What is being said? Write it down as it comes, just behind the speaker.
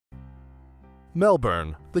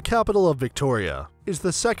Melbourne, the capital of Victoria, is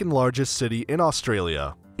the second largest city in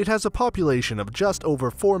Australia. It has a population of just over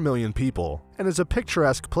 4 million people and is a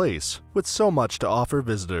picturesque place with so much to offer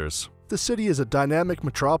visitors. The city is a dynamic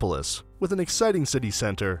metropolis with an exciting city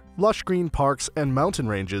centre, lush green parks and mountain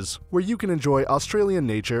ranges where you can enjoy Australian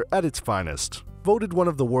nature at its finest. Voted one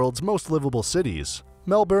of the world's most livable cities,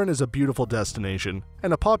 Melbourne is a beautiful destination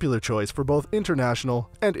and a popular choice for both international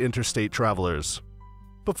and interstate travelers.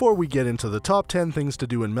 Before we get into the top 10 things to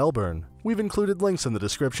do in Melbourne, we've included links in the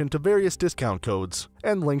description to various discount codes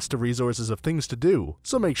and links to resources of things to do,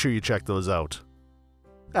 so make sure you check those out.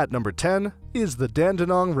 At number 10 is the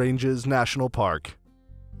Dandenong Ranges National Park.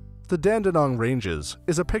 The Dandenong Ranges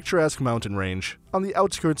is a picturesque mountain range on the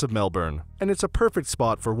outskirts of Melbourne, and it's a perfect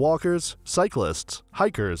spot for walkers, cyclists,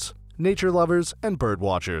 hikers, nature lovers, and bird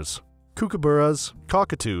watchers. Kookaburras,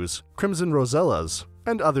 cockatoos, crimson rosellas,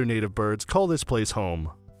 and other native birds call this place home.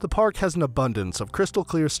 The park has an abundance of crystal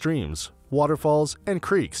clear streams, waterfalls, and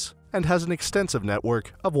creeks, and has an extensive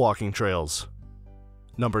network of walking trails.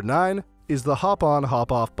 Number 9 is the Hop-On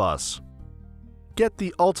Hop-Off bus. Get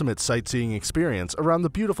the ultimate sightseeing experience around the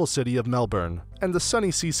beautiful city of Melbourne and the sunny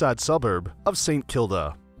seaside suburb of St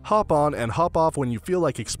Kilda. Hop on and hop off when you feel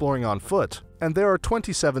like exploring on foot, and there are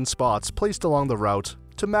 27 spots placed along the route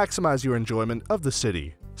to maximize your enjoyment of the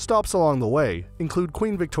city. Stops along the way include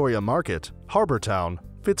Queen Victoria Market, Harbour Town,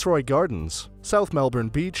 Fitzroy Gardens, South Melbourne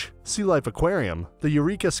Beach, Sea Life Aquarium, the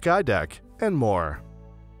EUREKA SKYDECK, and more.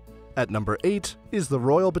 At number 8 is the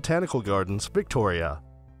Royal Botanical Gardens, Victoria.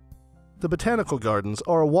 The Botanical Gardens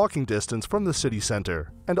are a walking distance from the city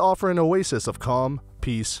centre and offer an oasis of calm,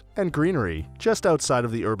 peace, and greenery just outside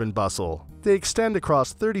of the urban bustle. They extend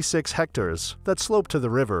across 36 hectares that slope to the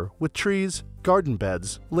river with trees, garden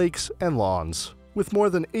beds, lakes, and lawns. With more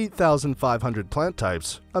than 8,500 plant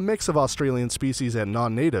types, a mix of Australian species and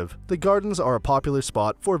non-native, the gardens are a popular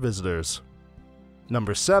spot for visitors.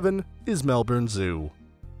 Number 7 is Melbourne Zoo.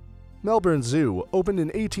 Melbourne Zoo opened in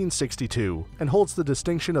 1862 and holds the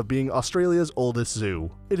distinction of being Australia's oldest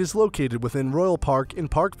zoo. It is located within Royal Park in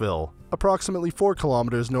Parkville, approximately 4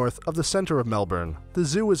 kilometers north of the centre of Melbourne. The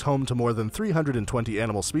zoo is home to more than 320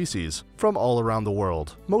 animal species from all around the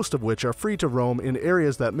world, most of which are free to roam in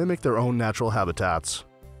areas that mimic their own natural habitats.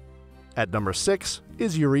 At number 6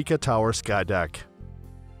 is EUREKA Tower SKYDECK.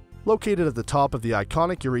 Located at the top of the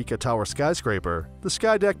iconic EUREKA Tower skyscraper, the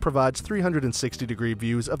SKYDECK provides 360-degree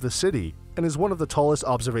views of the city and is one of the tallest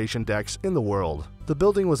observation decks in the world. The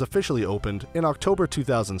building was officially opened in October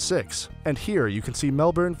 2006, and here you can see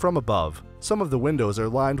Melbourne from above. Some of the windows are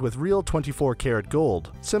lined with real 24-karat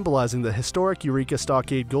gold, symbolizing the historic EUREKA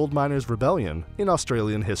Stockade gold miners' rebellion in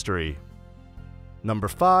Australian history. Number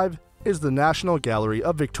 5 is the National Gallery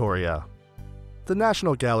of Victoria. The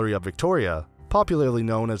National Gallery of Victoria, popularly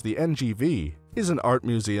known as the NGV, is an art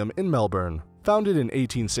museum in Melbourne. Founded in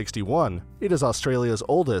 1861, it is Australia's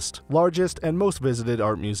oldest, largest, and most visited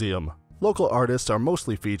art museum. Local artists are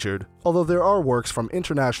mostly featured, although there are works from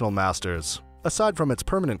international masters. Aside from its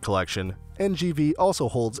permanent collection, NGV also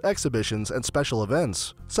holds exhibitions and special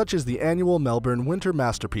events, such as the annual Melbourne Winter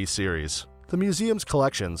Masterpiece Series. The museum's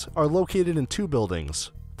collections are located in 2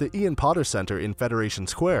 buildings, the Ian Potter Centre in Federation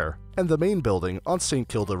Square and the main building on St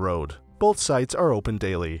Kilda Road. Both sites are open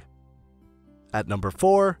daily. At number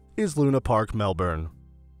 4 is Luna Park, Melbourne.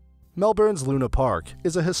 Melbourne's Luna Park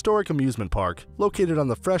is a historic amusement park located on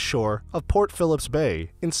the fresh shore of Port Phillips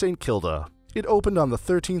Bay in St Kilda. It opened on the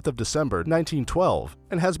 13th of December 1912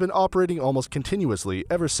 and has been operating almost continuously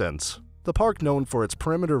ever since. The park, known for its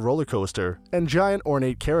perimeter roller coaster and giant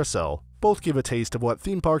ornate carousel, both give a taste of what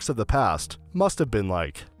theme parks of the past must have been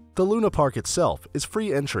like. The Luna Park itself is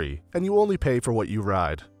free entry and you only pay for what you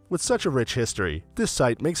ride. With such a rich history, this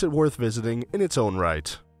site makes it worth visiting in its own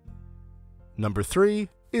right. Number 3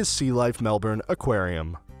 is Sea Life Melbourne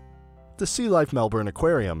Aquarium. The Sea Life Melbourne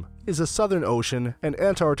Aquarium is a Southern Ocean and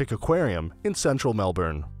Antarctic aquarium in central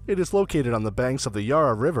Melbourne. It is located on the banks of the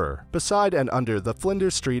Yarra River, beside and under the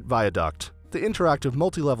Flinders Street Viaduct. The interactive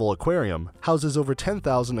multi-level aquarium houses over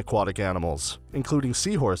 10,000 aquatic animals, including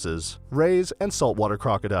seahorses, rays, and saltwater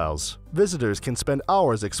crocodiles. Visitors can spend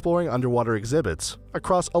hours exploring underwater exhibits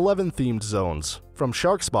across 11 themed zones, from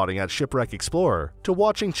shark spotting at Shipwreck Explorer to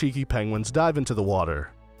watching cheeky penguins dive into the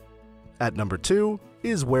water. At number 2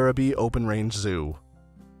 is Werribee Open Range Zoo.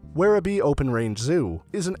 Werribee Open Range Zoo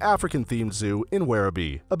is an African-themed zoo in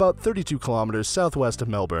Werribee, about 32 kilometers southwest of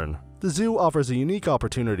Melbourne. The zoo offers a unique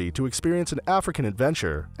opportunity to experience an African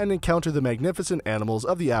adventure and encounter the magnificent animals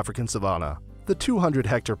of the African savanna. The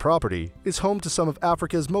 200-hectare property is home to some of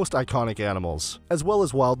Africa's most iconic animals, as well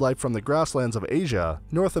as wildlife from the grasslands of Asia,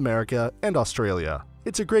 North America, and Australia.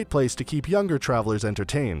 It's a great place to keep younger travelers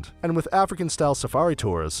entertained, and with African-style safari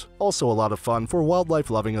tours, also a lot of fun for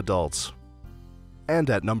wildlife-loving adults. And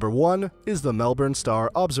at number 1 is the Melbourne Star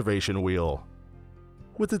Observation Wheel.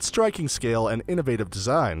 With its striking scale and innovative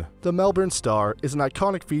design, the Melbourne Star is an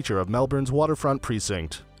iconic feature of Melbourne's waterfront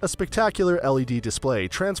precinct. A spectacular LED display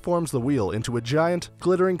transforms the wheel into a giant,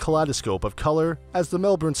 glittering kaleidoscope of color as the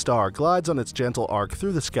Melbourne Star glides on its gentle arc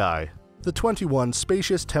through the sky. The 21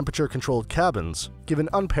 spacious temperature-controlled cabins give an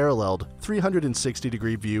unparalleled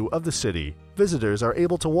 360-degree view of the city. Visitors are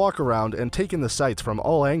able to walk around and take in the sights from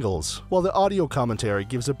all angles, while the audio commentary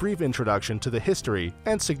gives a brief introduction to the history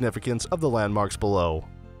and significance of the landmarks below.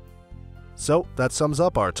 So, that sums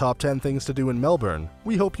up our top 10 things to do in Melbourne.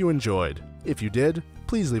 We hope you enjoyed. If you did,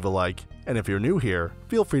 please leave a like, and if you're new here,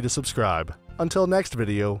 feel free to subscribe. Until next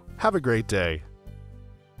video, have a great day.